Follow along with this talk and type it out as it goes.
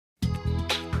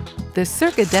The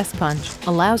Circa Desk Punch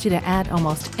allows you to add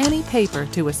almost any paper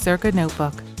to a Circa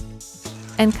notebook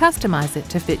and customize it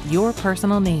to fit your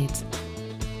personal needs.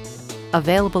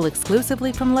 Available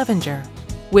exclusively from Levenger,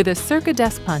 with a Circa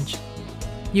Desk Punch,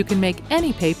 you can make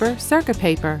any paper Circa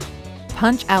paper,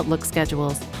 punch Outlook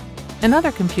schedules, and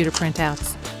other computer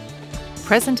printouts,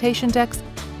 presentation decks,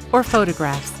 or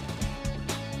photographs.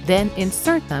 Then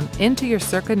insert them into your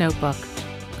Circa notebook.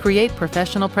 Create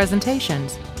professional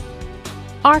presentations,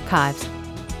 archives,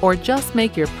 or just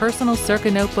make your personal Circa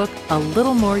notebook a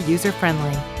little more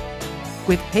user-friendly.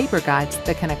 With paper guides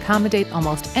that can accommodate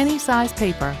almost any size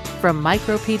paper, from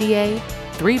micro PDA,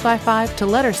 3x5 to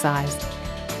letter size,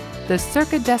 the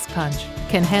Circa Desk Punch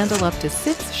can handle up to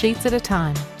 6 sheets at a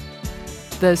time.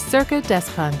 The Circa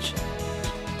Desk Punch.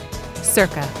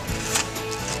 Circa.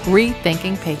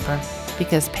 Rethinking paper,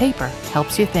 because paper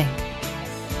helps you think.